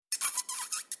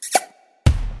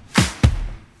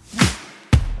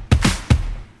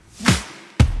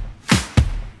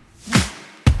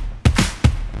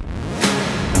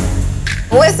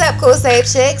What's up, Cool Save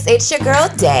Chicks? It's your girl,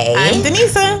 Day. I'm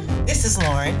Denisa. This is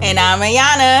Lauren. And I'm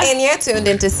Ayana. And you're tuned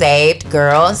into Saved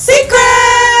Girl Secrets.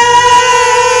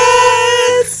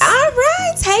 All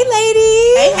right. Hey,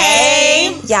 ladies.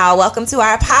 Hey. Y'all, welcome to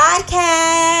our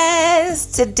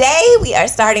podcast. Today, we are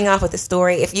starting off with a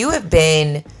story. If you have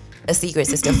been a Secret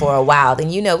Sister for a while, then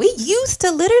you know we used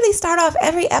to literally start off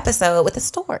every episode with a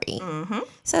story.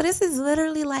 So this is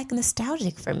literally like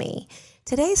nostalgic for me.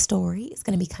 Today's story is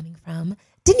going to be coming from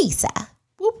Denisa.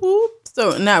 Whoop whoop.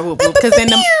 So not whoop whoop, because in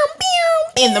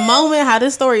the moment how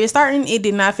this story is starting, it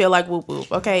did not feel like whoop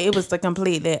whoop. Okay, it was the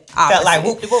complete opposite. Felt like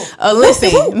whoop de whoop.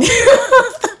 Listen,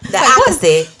 The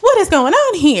opposite. what is going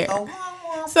on here?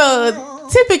 So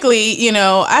typically, you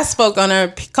know, I spoke on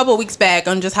a couple of weeks back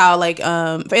on just how like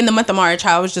in the month of March,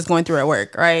 how I was just going through at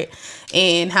work, right,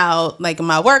 and how like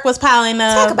my work was piling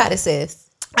up. Talk about it, sis.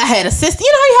 I had a system.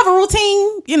 You know how you have a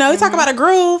routine, you know, you talk about a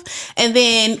groove. And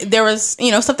then there was,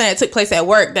 you know, something that took place at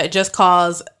work that just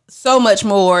caused so much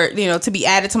more, you know, to be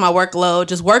added to my workload,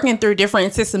 just working through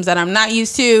different systems that I'm not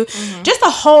used to, just a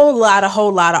whole lot of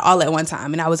all at one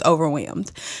time. And I was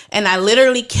overwhelmed. And I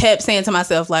literally kept saying to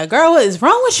myself, like, girl, what is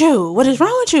wrong with you? What is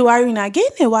wrong with you? Why are you not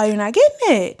getting it? Why are you not getting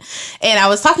it? And I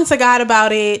was talking to God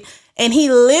about it. And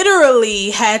he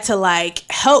literally had to like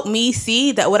help me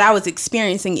see that what I was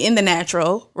experiencing in the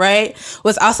natural, right,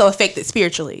 was also affected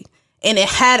spiritually. And it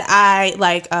had I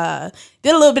like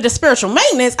did a little bit of spiritual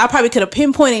maintenance, I probably could have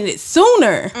pinpointed it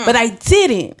sooner, but I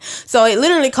didn't. So it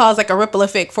literally caused like a ripple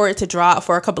effect for it to drop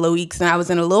for a couple of weeks. And I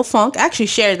was in a little funk. I actually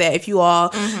shared that if you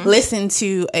all listen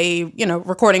to a, you know,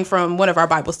 recording from one of our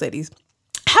Bible studies.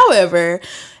 However,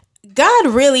 God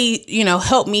really, you know,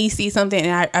 helped me see something,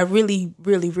 and I really,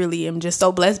 really, really am just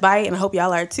so blessed by it, and I hope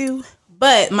y'all are too.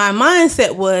 But my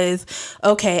mindset was,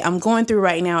 okay, I'm going through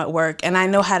right now at work, and I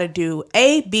know how to do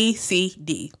A, B, C,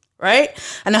 D, right?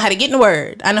 I know how to get in the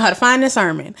Word. I know how to find a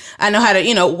sermon. I know how to,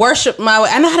 you know, worship my way.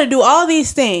 I know how to do all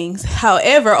these things.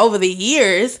 However, over the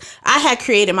years, I had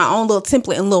created my own little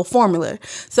template and little formula.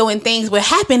 So when things would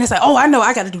happen, it's like, oh, I know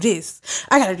I got to do this.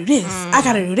 I got to do this. I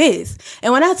got to do this.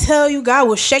 And when I tell you, God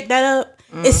will shake that up.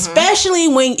 Especially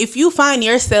if you find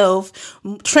yourself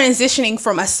transitioning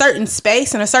from a certain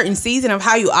space and a certain season of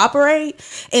how you operate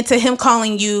into him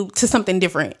calling you to something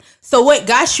different. So what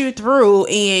got you through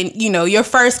in, you know, your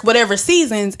first whatever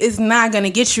seasons is not going to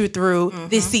get you through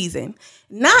this season.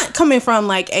 Not coming from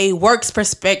like a works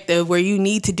perspective where you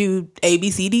need to do A,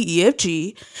 B, C, D, E, F,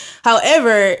 G.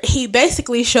 However, he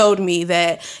basically showed me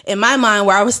that in my mind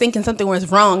where I was thinking something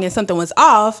was wrong and something was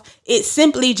off, it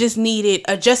simply just needed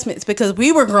adjustments because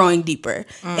we were growing deeper.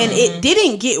 And it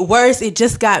didn't get worse. It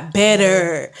just got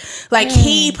better. Like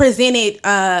he presented,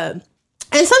 and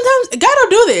sometimes God will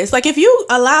do this. Like if you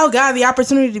allow God the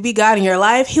opportunity to be God in your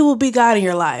life, he will be God in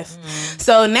your life.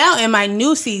 So now in my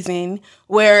new season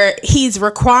where he's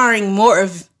requiring more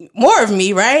of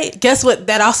me, right? Guess what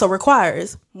that also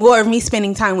requires? More of me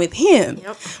spending time with him.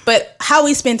 Yep. But how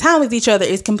we spend time with each other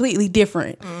is completely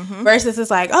different. Versus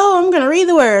it's like, oh, I'm going to read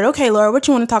the word. Okay, Lord, what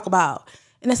you want to talk about?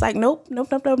 And it's like, nope.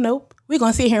 We're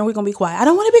going to sit here and we're going to be quiet. I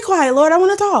don't want to be quiet, Lord. I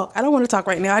want to talk. I don't want to talk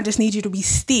right now. I just need you to be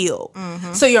still.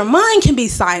 So your mind can be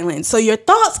silent. So your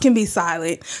thoughts can be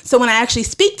silent. So when I actually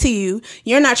speak to you,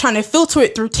 you're not trying to filter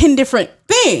it through 10 different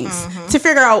things to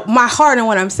figure out my heart and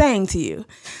what I'm saying to you.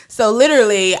 So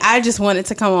literally, I just wanted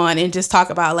to come on and just talk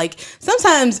about like,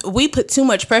 sometimes we put too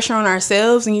much pressure on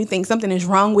ourselves and you think something is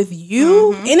wrong with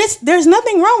you. And there's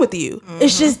nothing wrong with you.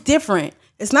 It's just different.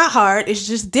 It's not hard. It's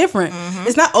just different.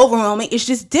 It's not overwhelming. It's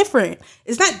just different.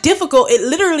 It's not difficult. It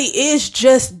literally is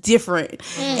just different.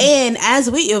 And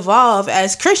as we evolve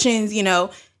as Christians, you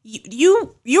know,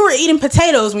 you were eating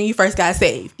potatoes when you first got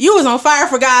saved. You was on fire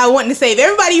for God, wanting to save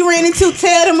everybody you ran into,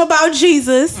 tell them about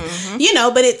Jesus, you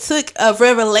know, but it took a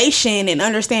revelation and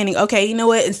understanding, okay, you know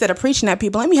what, instead of preaching at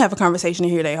people, let me have a conversation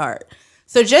and hear their heart.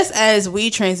 So just as we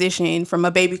transition from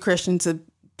a baby Christian to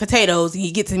potatoes and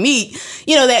you get to meat,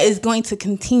 you know, that is going to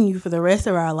continue for the rest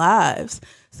of our lives.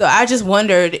 So I just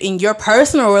wondered in your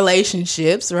personal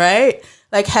relationships, right?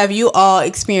 Like, have you all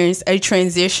experienced a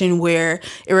transition where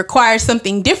it requires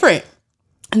something different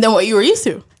than what you were used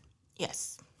to?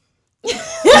 Yes.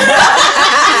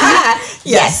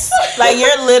 Yes. Like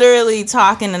you're literally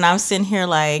talking and I'm sitting here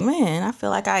like, man, I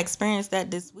feel like I experienced that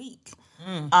this week.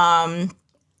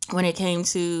 When it came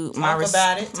to my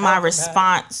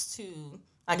response to,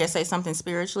 I guess, say something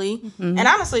spiritually. And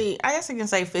honestly, I guess I can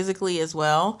say physically as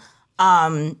well.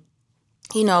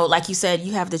 You know, like you said,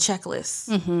 you have the checklist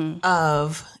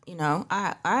of, you know,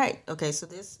 all right, okay, so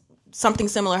this something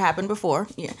similar happened before.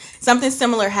 Yeah, something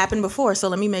similar happened before. So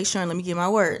let me make sure and let me get my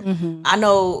word. Mm-hmm. I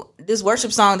know this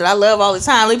worship song that I love all the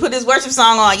time. Let me put this worship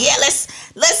song on. Yeah, let's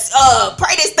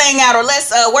pray this thing out, or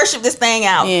let's worship this thing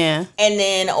out. Yeah, and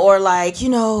then or like, you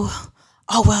know,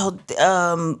 oh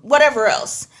well, whatever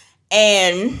else.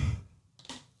 And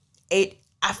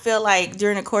I feel like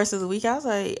during the course of the week, I was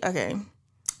like, okay,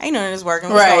 ain't none of this working.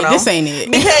 What's going on? This ain't it.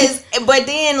 Because, but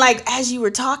then, like, as you were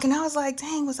talking, I was like,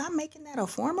 dang, was I making that a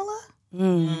formula?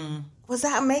 Mm. Was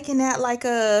I making that like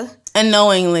a...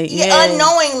 Unknowingly. Yeah,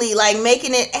 unknowingly, like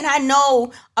making it. And I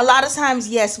know a lot of times,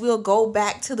 yes, we'll go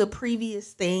back to the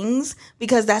previous things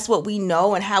because that's what we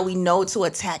know and how we know to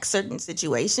attack certain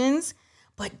situations.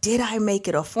 But did I make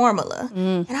it a formula?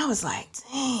 Mm. And I was like,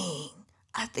 dang,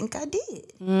 I think I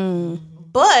did. Mm.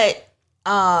 But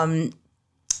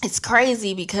it's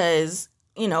crazy because,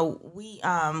 you know,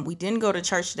 we didn't go to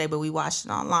church today, but we watched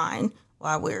it online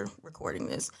while we're recording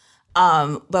this.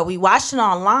 But we watched it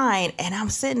online, and I'm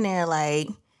sitting there like,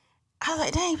 I was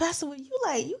like, dang, Pastor, were you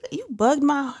like, you bugged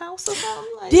my house or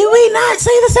something? Like, did we not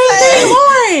say the same thing,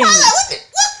 Lauren?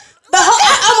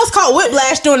 I almost caught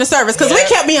whiplash during the service because we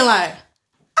kept being like,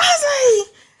 I was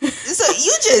like, so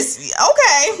you just,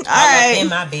 okay, all right. In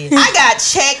my business. I got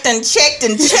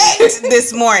checked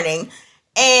this morning.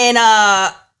 And,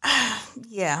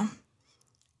 yeah,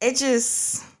 it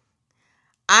just,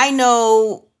 I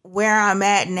know where I'm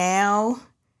at now,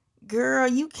 girl,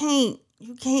 you can't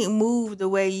move the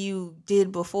way you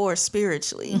did before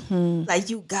spiritually. Mm-hmm. Like,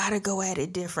 you gotta go at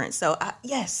it different. So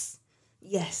yes,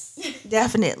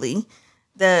 definitely.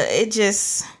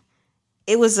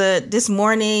 It was this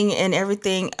morning and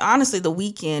everything. Honestly, the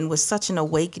weekend was such an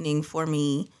awakening for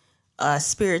me,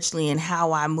 spiritually, and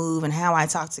how I move and how I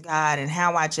talk to God and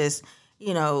how I just,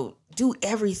 you know, do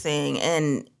everything.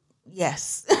 And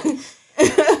yes.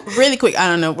 Really quick, I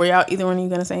don't know, were y'all either one of you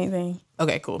gonna say anything?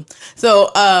 Okay, cool. So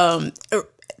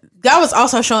God was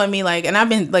also showing me, like, and I've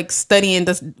been like studying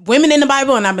the women in the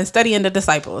Bible, and I've been studying the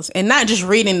disciples, and not just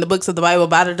reading the books of the Bible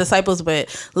about the disciples,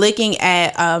 but looking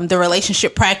at the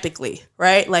relationship practically,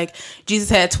 right? Like, Jesus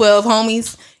had 12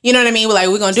 homies, you know what I mean? We're like,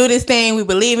 we're gonna do this thing, we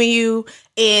believe in you.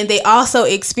 And they also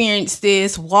experienced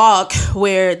this walk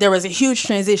where there was a huge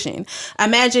transition.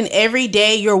 Imagine every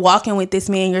day you're walking with this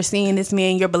man, you're seeing this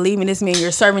man, you're believing this man,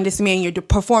 you're serving this man, you're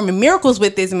performing miracles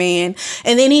with this man,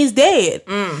 and then he's dead.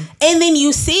 Mm. And then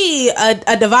you see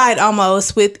a divide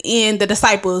almost within the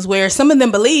disciples where some of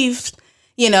them believed,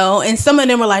 you know, and some of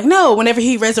them were like, no, whenever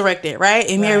he resurrected, right?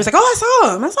 And Mary was like, oh,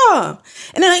 I saw him.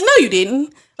 And they're like, no, you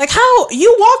didn't. Like, how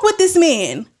you walk with this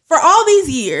man for all these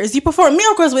years, you perform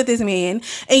miracles with this man,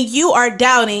 and you are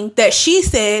doubting that she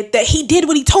said that he did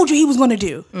what he told you he was going to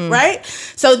do, right?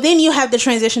 So then you have the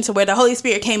transition to where the Holy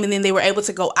Spirit came, and then they were able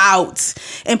to go out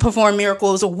and perform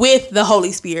miracles with the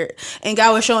Holy Spirit. And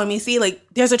God was showing me, see, like,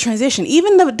 there's a transition.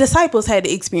 Even the disciples had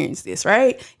to experience this,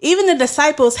 right? Even the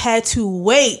disciples had to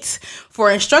wait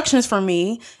for instructions from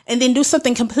me and then do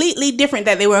something completely different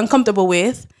that they were uncomfortable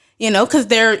with. You know, because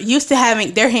they're used to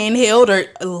having their hand held, or,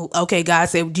 okay,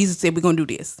 Jesus said we're going to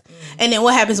do this. And then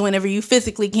what happens whenever you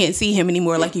physically can't see him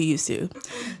anymore like you used to?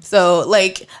 So,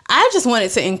 like, I just wanted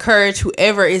to encourage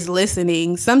whoever is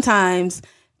listening. Sometimes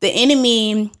the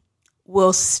enemy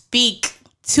will speak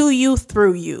to you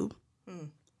through you.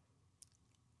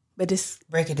 But just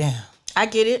break it down. I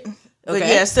get it. Okay. But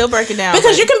yeah, still break it down.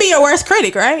 Because you can be your worst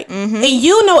critic, right? Mm-hmm. And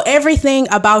you know everything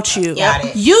about you. Got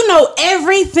it. You know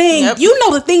everything. Yep. You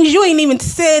know the things you ain't even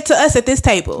said to us at this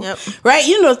table. Yep. Right?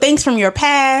 You know things from your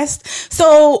past.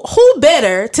 So who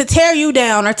better to tear you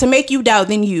down or to make you doubt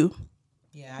than you?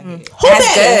 Yeah, I get it.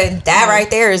 That's good. That right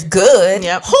there is good.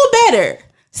 Yep. Who better?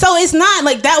 So it's not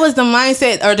like that was the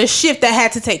mindset or the shift that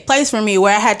had to take place for me,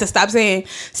 where I had to stop saying,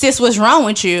 sis, what's wrong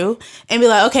with you? And be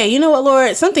like, okay, you know what,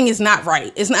 Lord, something is not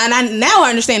right. It's not, and now I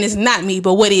understand it's not me,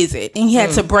 but what is it? And he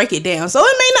had to break it down. So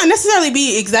it may not necessarily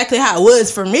be exactly how it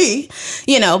was for me,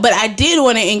 you know, but I did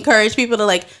want to encourage people to,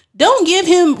 like, don't give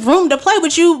him room to play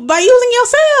with you by using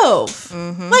yourself.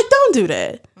 Mm-hmm. Like, don't do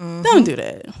that. Mm-hmm. Don't do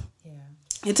that. Yeah.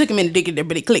 It took a minute to get there,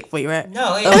 but it clicked for you, right?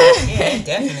 No, it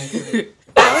definitely clicked.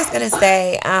 I was going to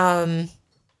say,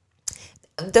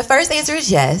 the first answer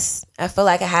is yes. I feel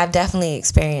like I have definitely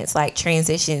experienced, like,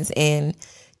 transitions in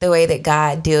the way that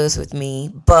God deals with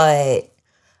me. But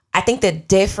I think the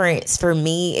difference for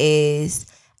me is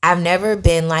I've never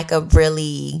been, like, a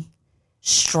really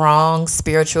strong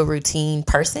spiritual routine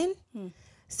person.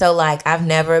 So, like, I've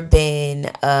never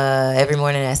been every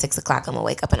morning at 6:00 I'm going to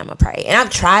wake up and I'm going to pray. And I've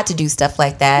tried to do stuff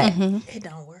like that. Mm-hmm. It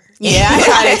don't work. Yeah, I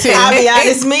tried it too. I'll be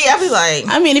honest, I be like,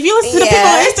 I mean, if you listen to the people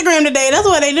on Instagram today, that's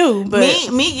what they do. But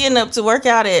me getting up to work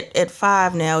out at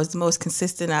 5 now is the most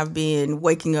consistent I've been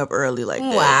waking up early like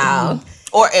that. Wow.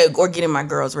 Or getting my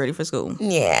girls ready for school.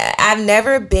 Yeah, I've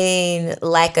never been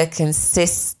like a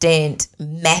consistent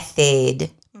method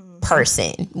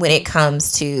person when it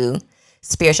comes to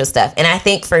spiritual stuff. And I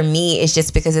think for me, it's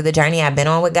just because of the journey I've been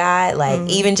on with God. Like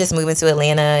even just moving to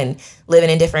Atlanta and living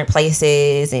in different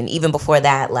places. And even before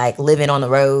that, like living on the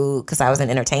road because I was in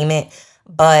entertainment.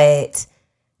 But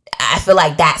I feel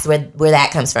like that's where that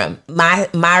comes from.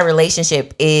 My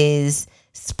relationship is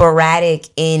sporadic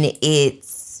in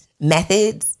its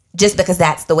methods just because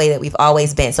that's the way that we've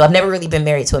always been. So I've never really been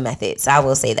married to a method. So I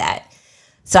will say that.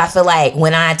 So I feel like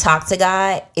when I talk to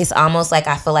God, it's almost like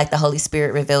I feel like the Holy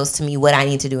Spirit reveals to me what I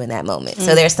need to do in that moment.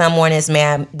 So there's some mornings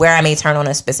where I may turn on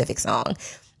a specific song.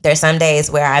 There's some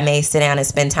days where I may sit down and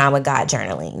spend time with God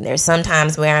journaling. There's some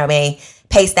times where I may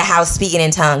pace the house speaking in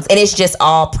tongues. And it's just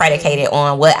all predicated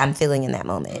on what I'm feeling in that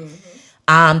moment.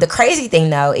 The crazy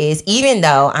thing, though, is even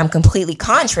though I'm completely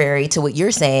contrary to what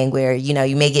you're saying, where, you know,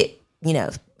 you may get, you know,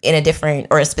 in a different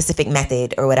or a specific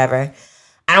method or whatever,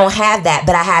 I don't have that,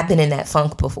 but I have been in that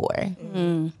funk before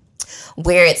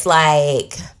where it's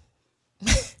like,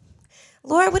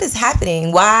 Lord, what is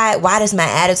happening? Why does my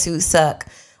attitude suck?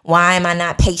 Why am I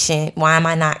not patient? Why am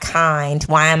I not kind?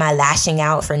 Why am I lashing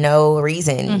out for no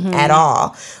reason at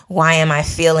all? Why am I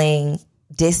feeling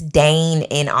disdain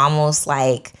and almost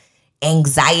like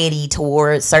anxiety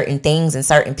towards certain things and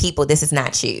certain people? This is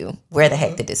not you. Where the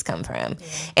heck did this come from?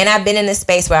 And I've been in this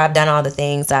space where I've done all the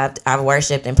things. I've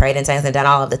worshiped and prayed in tongues and done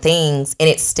all of the things, and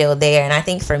it's still there. And I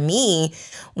think for me,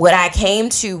 what I came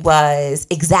to was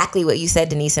exactly what you said,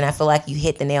 Denise, and I feel like you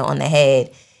hit the nail on the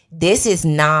head. This is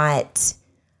not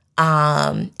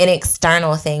an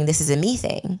external thing. This is a me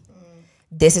thing.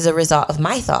 This is a result of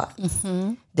my thought.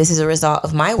 This is a result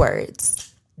of my words.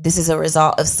 This is a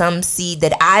result of some seed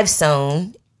that I've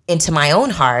sown into my own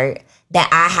heart that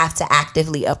I have to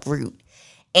actively uproot.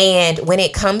 And when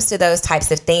it comes to those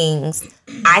types of things,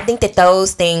 I think that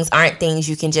those things aren't things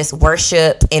you can just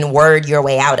worship and word your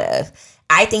way out of.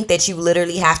 I think that you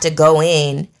literally have to go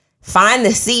in, find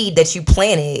the seed that you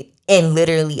planted, and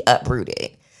literally uproot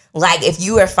it. Like if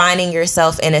you are finding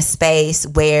yourself in a space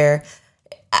where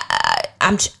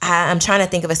I'm trying to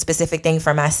think of a specific thing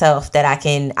for myself that I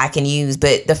can use,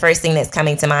 but the first thing that's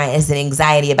coming to mind is an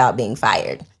anxiety about being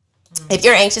fired. If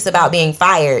you're anxious about being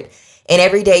fired and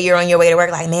every day you're on your way to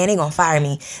work like, man, they gonna fire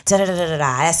me.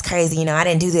 That's crazy. You know, I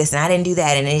didn't do this and I didn't do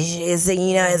that. And it's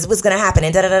you know, it's what's going to happen.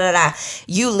 And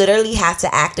You literally have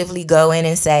to actively go in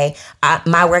and say,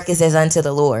 my work is as unto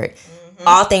the Lord.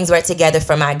 All things work together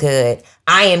for my good.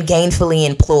 I am gainfully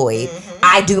employed.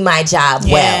 I do my job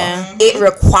well. It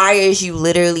requires you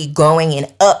literally going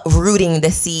and uprooting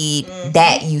the seed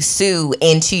that you sow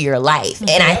into your life.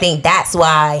 And I think that's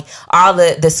why all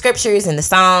the scriptures and the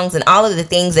songs and all of the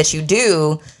things that you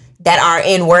do that are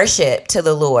in worship to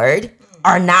the Lord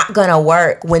are not going to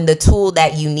work when the tool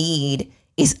that you need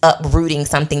is uprooting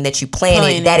something that you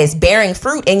planted that is bearing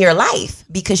fruit in your life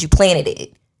because you planted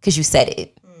it, because you said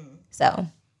it. So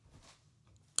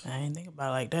I didn't think about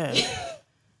it like that.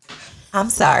 I'm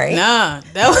sorry. Nah,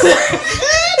 that was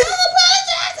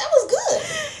that was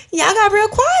good. Y'all got real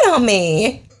quiet on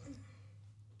me.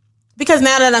 Because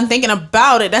now that I'm thinking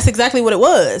about it, that's exactly what it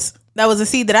was. That was a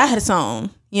seed that I had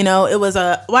sown. You know, it was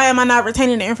why am I not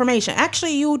retaining the information?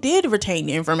 Actually, you did retain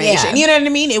the information. Yeah. You know what I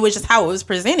mean? It was just how it was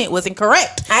presented was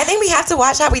incorrect. I think we have to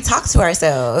watch how we talk to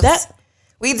ourselves.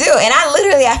 We do. And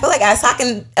I feel like I was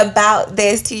talking about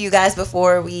this to you guys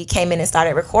before we came in and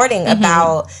started recording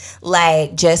about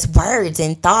like just words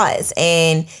and thoughts.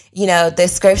 And, you know, the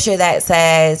scripture that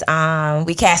says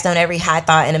we cast down every high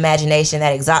thought and imagination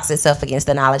that exalts itself against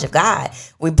the knowledge of God.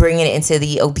 We bring it into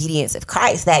the obedience of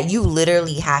Christ, that you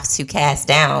literally have to cast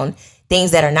down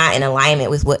things that are not in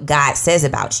alignment with what God says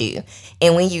about you.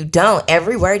 And when you don't,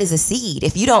 every word is a seed.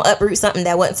 If you don't uproot something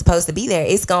that wasn't supposed to be there,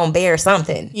 it's going to bear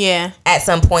something. Yeah. At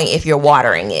some point if you're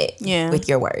watering it with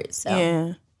your words. So.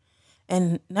 Yeah.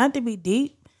 And not to be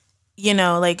deep, you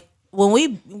know, like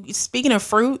when speaking of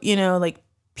fruit, you know, like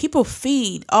people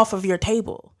feed off of your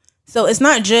table. So it's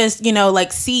not just, you know,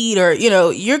 like seed or, you know,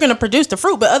 you're going to produce the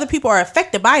fruit, but other people are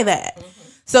affected by that.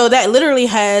 So that literally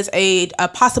has a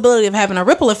possibility of having a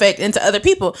ripple effect into other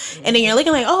people. And then you're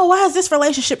looking like, oh, why is this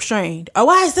relationship strained? Or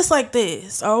why is this like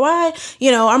this? Or why,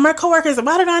 you know, are my coworkers,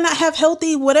 why did I not have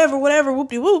healthy whatever,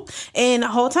 whoop-de-whoop? And the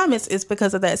whole time it's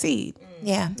because of that seed.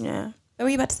 Yeah. Yeah. What were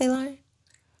you about to say, Lauren?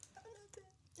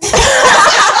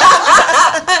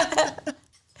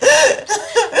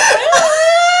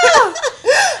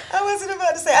 I wasn't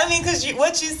about to say. I mean, because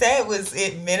what you said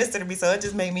it ministered to me, so it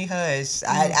just made me hush.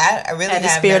 I really had the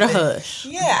have spirit nothing, of hush.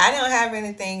 Yeah, I don't have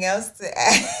anything else to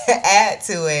add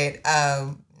to it.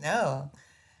 No,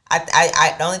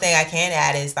 I the only thing I can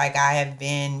add is like I have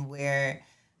been where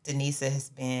Denisa has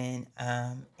been,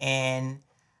 and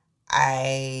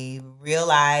I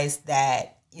realized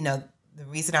that the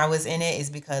reason I was in it is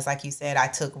because, like you said, I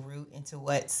took root into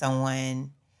what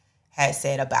someone had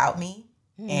said about me.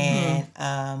 And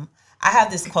I have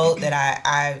this quote that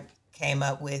I came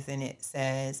up with, and it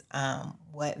says,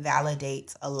 what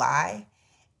validates a lie?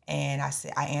 And I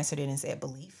answered it and said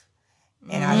belief.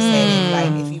 And I said,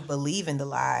 like, if you believe in the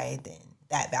lie, then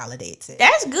that validates it.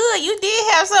 That's good. You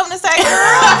did have something to say, girl.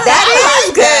 That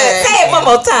is good. Say it one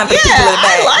more time for people in the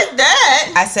back. I like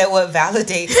that. I said, what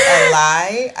validates a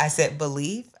lie? I said,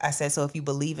 belief. I said, so if you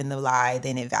believe in the lie,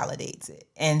 then it validates it.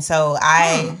 And so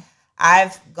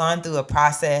I've gone through a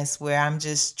process where I'm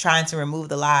just trying to remove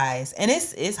the lies. And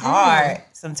it's hard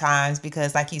sometimes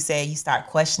because, like you said, you start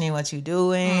questioning what you're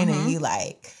doing and you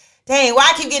like, dang,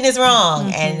 why I keep getting this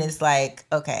wrong? And it's like,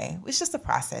 okay, it's just a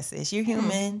process. You're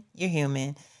human. You're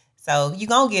human. So you're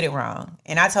going to get it wrong.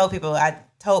 And I told people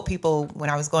when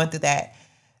I was going through that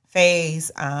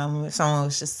phase, someone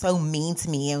was just so mean to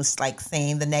me and was like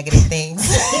saying the negative things.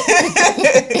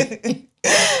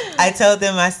 I told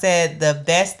them, I said, the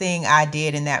best thing I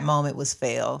did in that moment was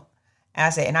fail. And I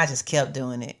said, and I just kept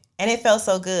doing it. And it felt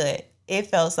so good. It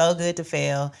felt so good to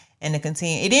fail and to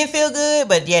continue. It didn't feel good,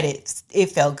 but yet it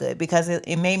felt good because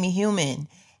it made me human.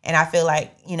 And I feel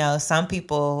like, some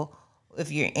people,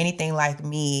 if you're anything like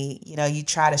me, you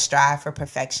try to strive for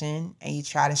perfection and you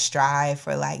try to strive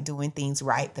for like doing things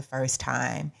right the first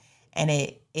time. And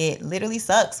it literally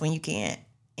sucks when you can't.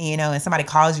 And somebody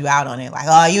calls you out on it, like,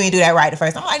 "Oh, you ain't do that right the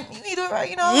first time." I'm like, "You ain't do it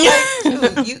right,"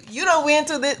 like, you don't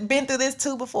been through this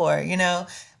too before,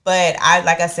 But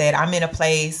like I said, I'm in a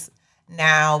place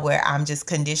now where I'm just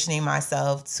conditioning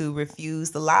myself to refuse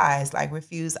the lies, like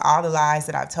refuse all the lies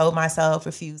that I've told myself,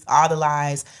 refuse all the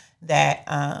lies that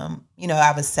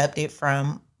I've accepted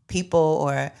from people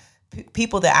or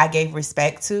people that I gave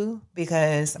respect to,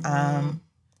 because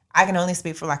I can only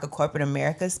speak for like a corporate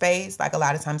America space. Like a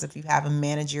lot of times if you have a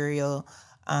managerial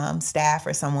staff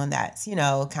or someone that's,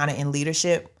 kind of in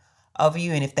leadership over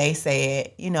you, and if they say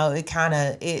it,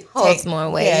 it holds more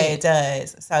weight. Yeah, it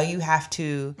does. So you have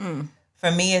to, for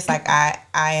me, it's like I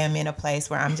am in a place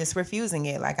where I'm just refusing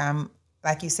it. Like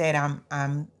like you said,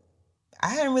 I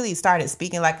hadn't really started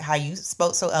speaking like how you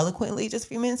spoke so eloquently just a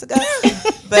few minutes ago.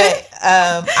 But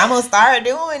I'm going to start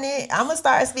doing it. I'm going to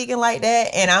start speaking like that.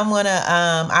 And I'm going to,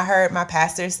 I heard my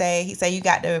pastor say, he said, you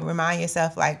got to remind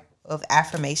yourself like of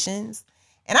affirmations.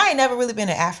 And I ain't never really been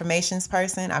an affirmations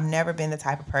person. I've never been the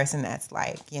type of person that's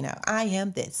like, I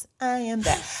am this, I am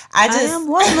that. I am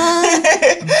woman.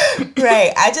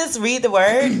 Right. I just read the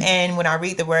word. And when I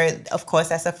read the word, of course,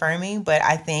 that's affirming. But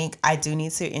I think I do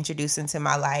need to introduce into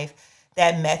my life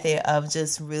that method of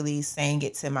just really saying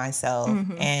it to myself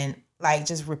and like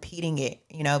just repeating it,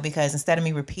 because instead of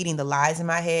me repeating the lies in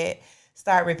my head,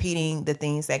 start repeating the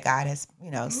things that God has,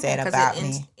 said about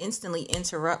me. Instantly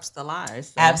interrupts the lies.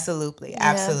 So. Absolutely.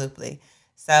 Absolutely.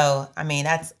 So, I mean,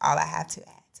 that's all I have to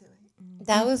add to it.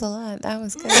 That was a lot. That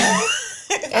was good.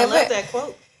 I love that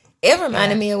quote. It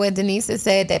reminded me of what Denisa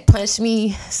said that punched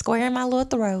me square in my little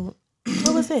throat.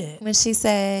 What was it? When she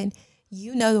said,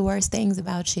 you know the worst things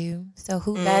about you. So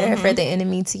who better for the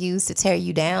enemy to use to tear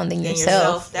you down than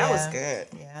yourself? That was good.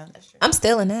 Yeah, that's true. I'm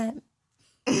stealing that.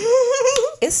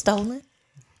 It's stolen.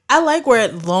 I like where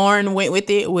Lauren went with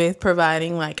it, with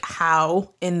providing like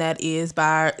how, and that is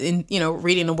by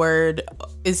reading the word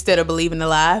instead of believing the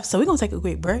lie. So we're gonna take a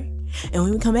quick break, and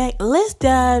when we come back, let's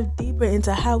dive deeper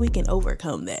into how we can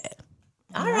overcome that.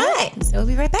 All right. So we'll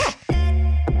be right back.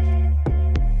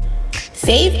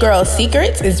 Save Girl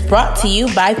Secrets is brought to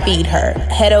you by Feed Her.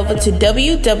 Head over to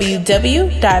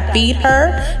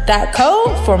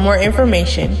www.feedher.co for more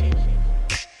information.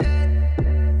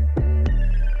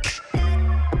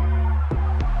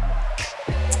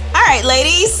 All right,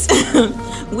 ladies,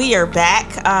 we are back,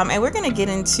 and we're going to get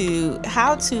into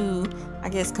how to, I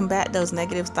guess, combat those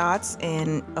negative thoughts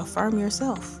and affirm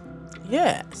yourself.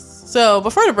 Yes. So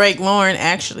before the break, Lauren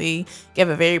actually gave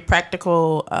a very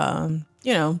practical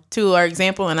to our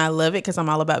example, and I love it because I'm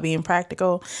all about being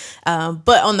practical.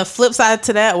 But on the flip side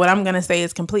to that, what I'm going to say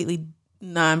is completely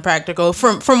non-practical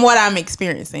from what I'm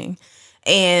experiencing.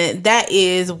 And that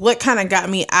is what kind of got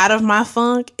me out of my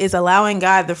funk, is allowing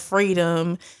God the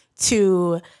freedom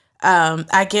to,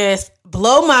 I guess,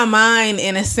 blow my mind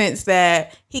in a sense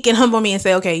that he can humble me and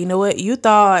say, okay, you know what? You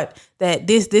thought that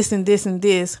this, and this, and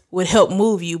this would help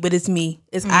move you, but it's me.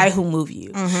 It's I who move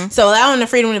you. So allowing the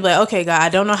freedom to be like, okay, God, I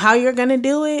don't know how you're going to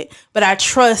do it, but I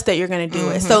trust that you're going to do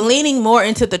it. So leaning more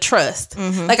into the trust.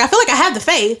 Like, I feel like I have the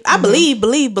faith. I believe.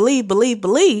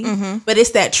 But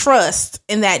it's that trust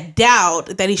and that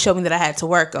doubt that he showed me that I had to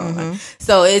work on.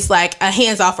 So it's like a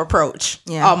hands-off approach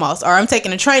almost. Or I'm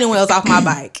taking the training wheels off my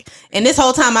bike. And this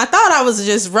whole time I thought I was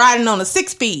just riding on a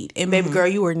 6-speed. And baby girl,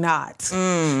 you were not.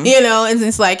 You know, and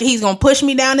it's like he's going to push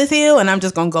me down this hill and I'm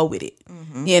just going to go with it.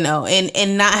 You know,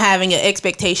 and not having an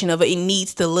expectation of it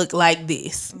needs to look like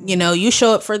this. You know, you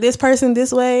show up for this person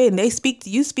this way and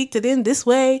you speak to them this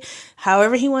way.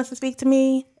 However he wants to speak to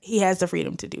me, he has the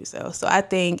freedom to do so. So I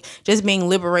think just being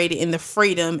liberated in the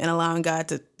freedom and allowing God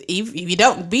to, if you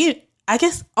don't be, I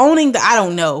guess, owning the I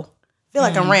don't know. I feel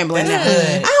like I'm rambling now.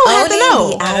 I don't have to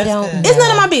know. I don't know. It's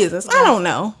none of my business. I don't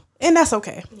know. And that's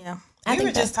okay. Yeah. We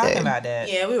were just talking about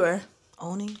that. Yeah, we were.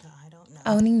 Owning the I don't know.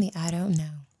 Owning the I don't know.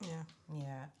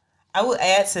 Yeah. I would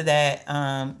add to that,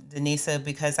 Denisa,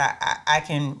 because I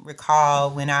can recall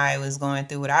when I was going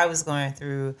through what I was going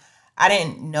through, I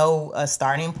didn't know a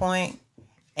starting point.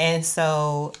 And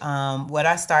so what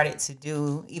I started to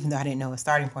do, even though I didn't know a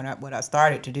starting point, what I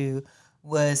started to do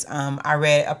was I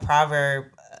read a proverb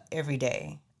every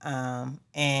day.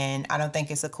 And I don't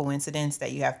think it's a coincidence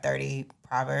that you have 30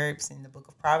 proverbs in the book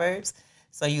of Proverbs.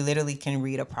 So you literally can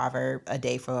read a proverb a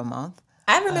day for a month.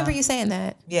 I remember you saying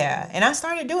that. Yeah. And I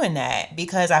started doing that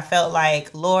because I felt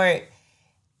like, Lord,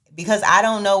 because I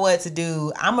don't know what to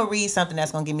do, I'm going to read something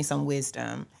that's going to give me some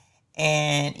wisdom.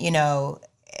 And, you know,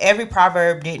 every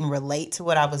proverb didn't relate to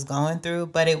what I was going through,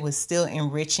 but it was still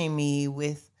enriching me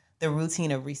with the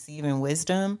routine of receiving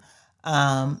wisdom.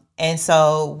 And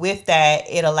so with that,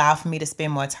 it allowed for me to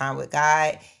spend more time with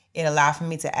God. It allowed for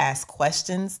me to ask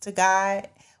questions to God,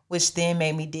 which then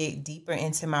made me dig deeper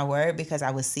into my word because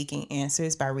I was seeking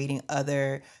answers by reading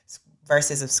other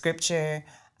verses of scripture.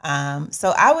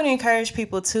 So I would encourage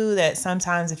people too that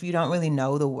sometimes if you don't really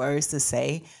know the words to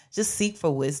say, just seek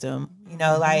for wisdom, you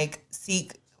know, like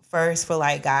seek first for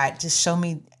like, God, just show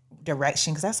me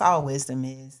direction. Cause that's all wisdom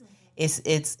is.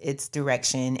 It's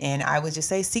direction. And I would just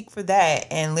say, seek for that.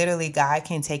 And literally God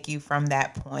can take you from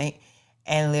that point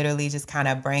and literally just kind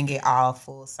of bring it all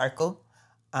full circle.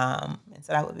 And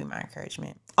so that would be my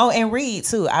encouragement. Oh, and read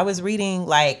too. I was reading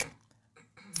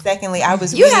secondly, I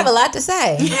was You reading, have a lot to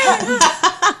say.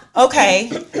 okay.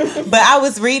 But I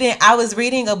was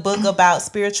reading a book about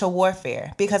spiritual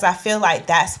warfare because I feel like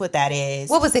that's what that is.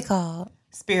 What was it called?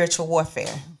 Spiritual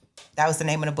warfare. That was the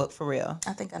name of the book for real.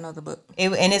 I think I know the book.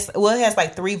 It has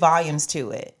like 3 volumes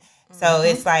to it. So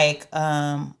it's like,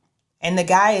 and the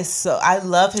guy is so, I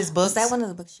love his books. Is that one of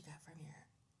the books you got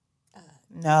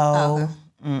from your? No. Okay.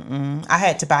 I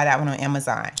had to buy that one on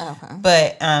Amazon. Okay.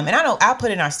 But and I'll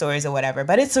put it in our stories or whatever.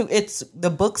 But it's the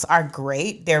books are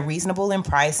great. They're reasonable in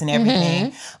price and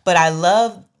everything. But I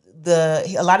love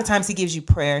a lot of times he gives you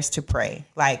prayers to pray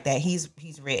like that he's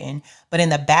written. But in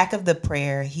the back of the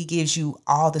prayer, he gives you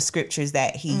all the scriptures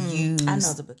that he used. I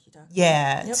know the book you're talking about.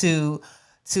 Yeah, yep.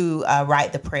 to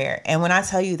write the prayer. And when I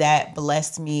tell you that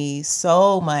blessed me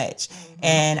so much.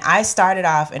 And I started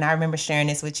off, and I remember sharing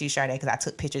this with you, Sade, because I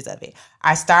took pictures of it.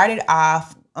 I started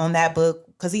off on that book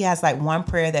because he has like one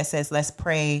prayer that says, let's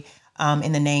pray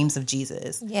in the names of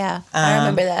Jesus. Yeah, I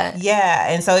remember that.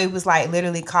 Yeah, and so it was like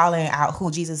literally calling out who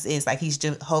Jesus is. Like he's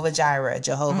Jehovah Jireh,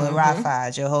 Jehovah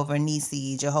Rapha, Jehovah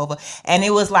Nisi, Jehovah. And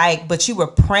it was like, but you were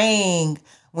praying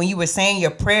when you were saying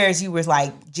your prayers, you were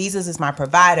like, Jesus is my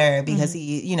provider because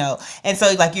he, you know, and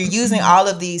so like you're using all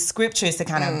of these scriptures to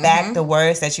kind of back the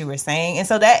words that you were saying. And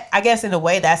so that, I guess in a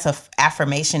way that's a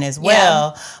affirmation as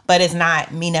well, but it's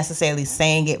not me necessarily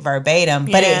saying it verbatim,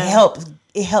 but it helped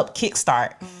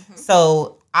kickstart.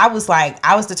 So I was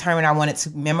determined I wanted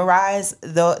to memorize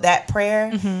that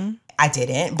prayer. I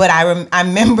didn't, but I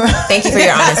remember. Thank you for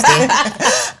your honesty.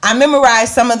 I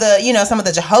memorized some of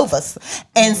the Jehovahs.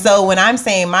 And so when I'm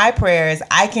saying my prayers,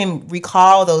 I can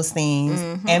recall those things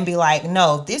and be like,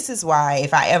 no, this is why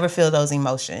if I ever feel those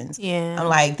emotions, I'm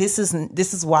like, this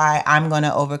is why I'm going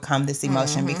to overcome this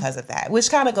emotion because of that,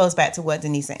 which kind of goes back to what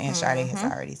Denisa and Sade has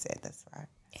already said. That's right.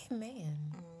 Amen.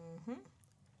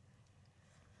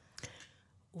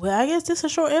 Well, I guess this is a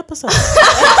short episode.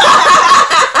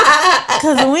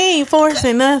 Because we ain't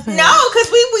forcing nothing. No, because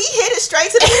we hit it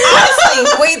straight to the honestly.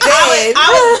 We did.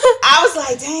 I was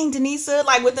like, dang, Denisa,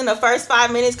 like within the first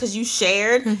 5 minutes, because you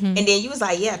shared, and then you was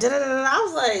like, yeah, da-da-da-da. I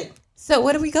was like, so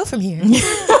where do we go from here? I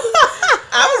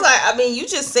was like, I mean, you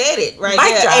just said it right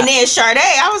there. And then Sade,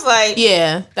 I was like,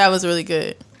 yeah, that was really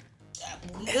good.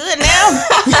 Good now.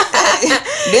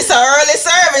 This an early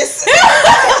service.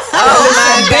 Oh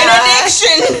my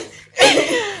benediction.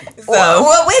 So,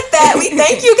 well, with that, we thank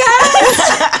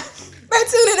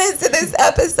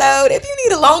episode. If you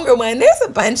need a longer one, there's a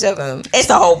bunch of them. It's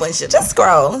a whole bunch of them. Just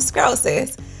scroll,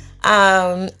 sis.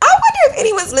 I wonder if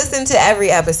anyone's listened to every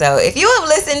episode. If you have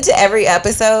listened to every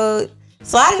episode,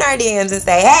 slide in our DMs and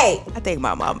say, hey, I think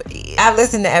my mama did. I've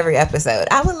listened to every episode.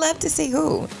 I would love to see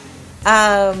who.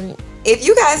 If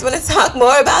you guys want to talk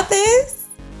more about this,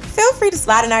 feel free to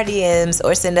slide in our DMs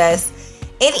or send us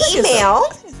an email.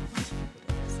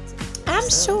 I'm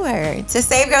sure. To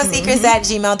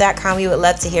savegirlsecrets@gmail.com. We would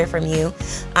love to hear from you.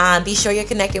 Be sure you're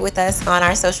connected with us on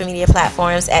our social media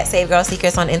platforms at Save Girl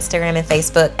Secrets on Instagram and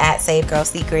Facebook, at Save Girl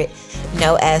Secret,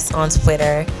 no S on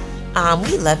Twitter.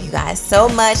 We love you guys so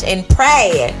much and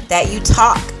pray that you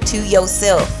talk to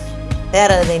yourself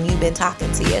better than you've been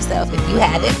talking to yourself. If you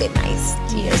haven't been nice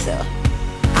to yourself.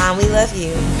 We love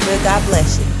you. Good God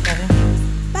bless you.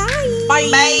 Bye.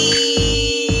 Bye.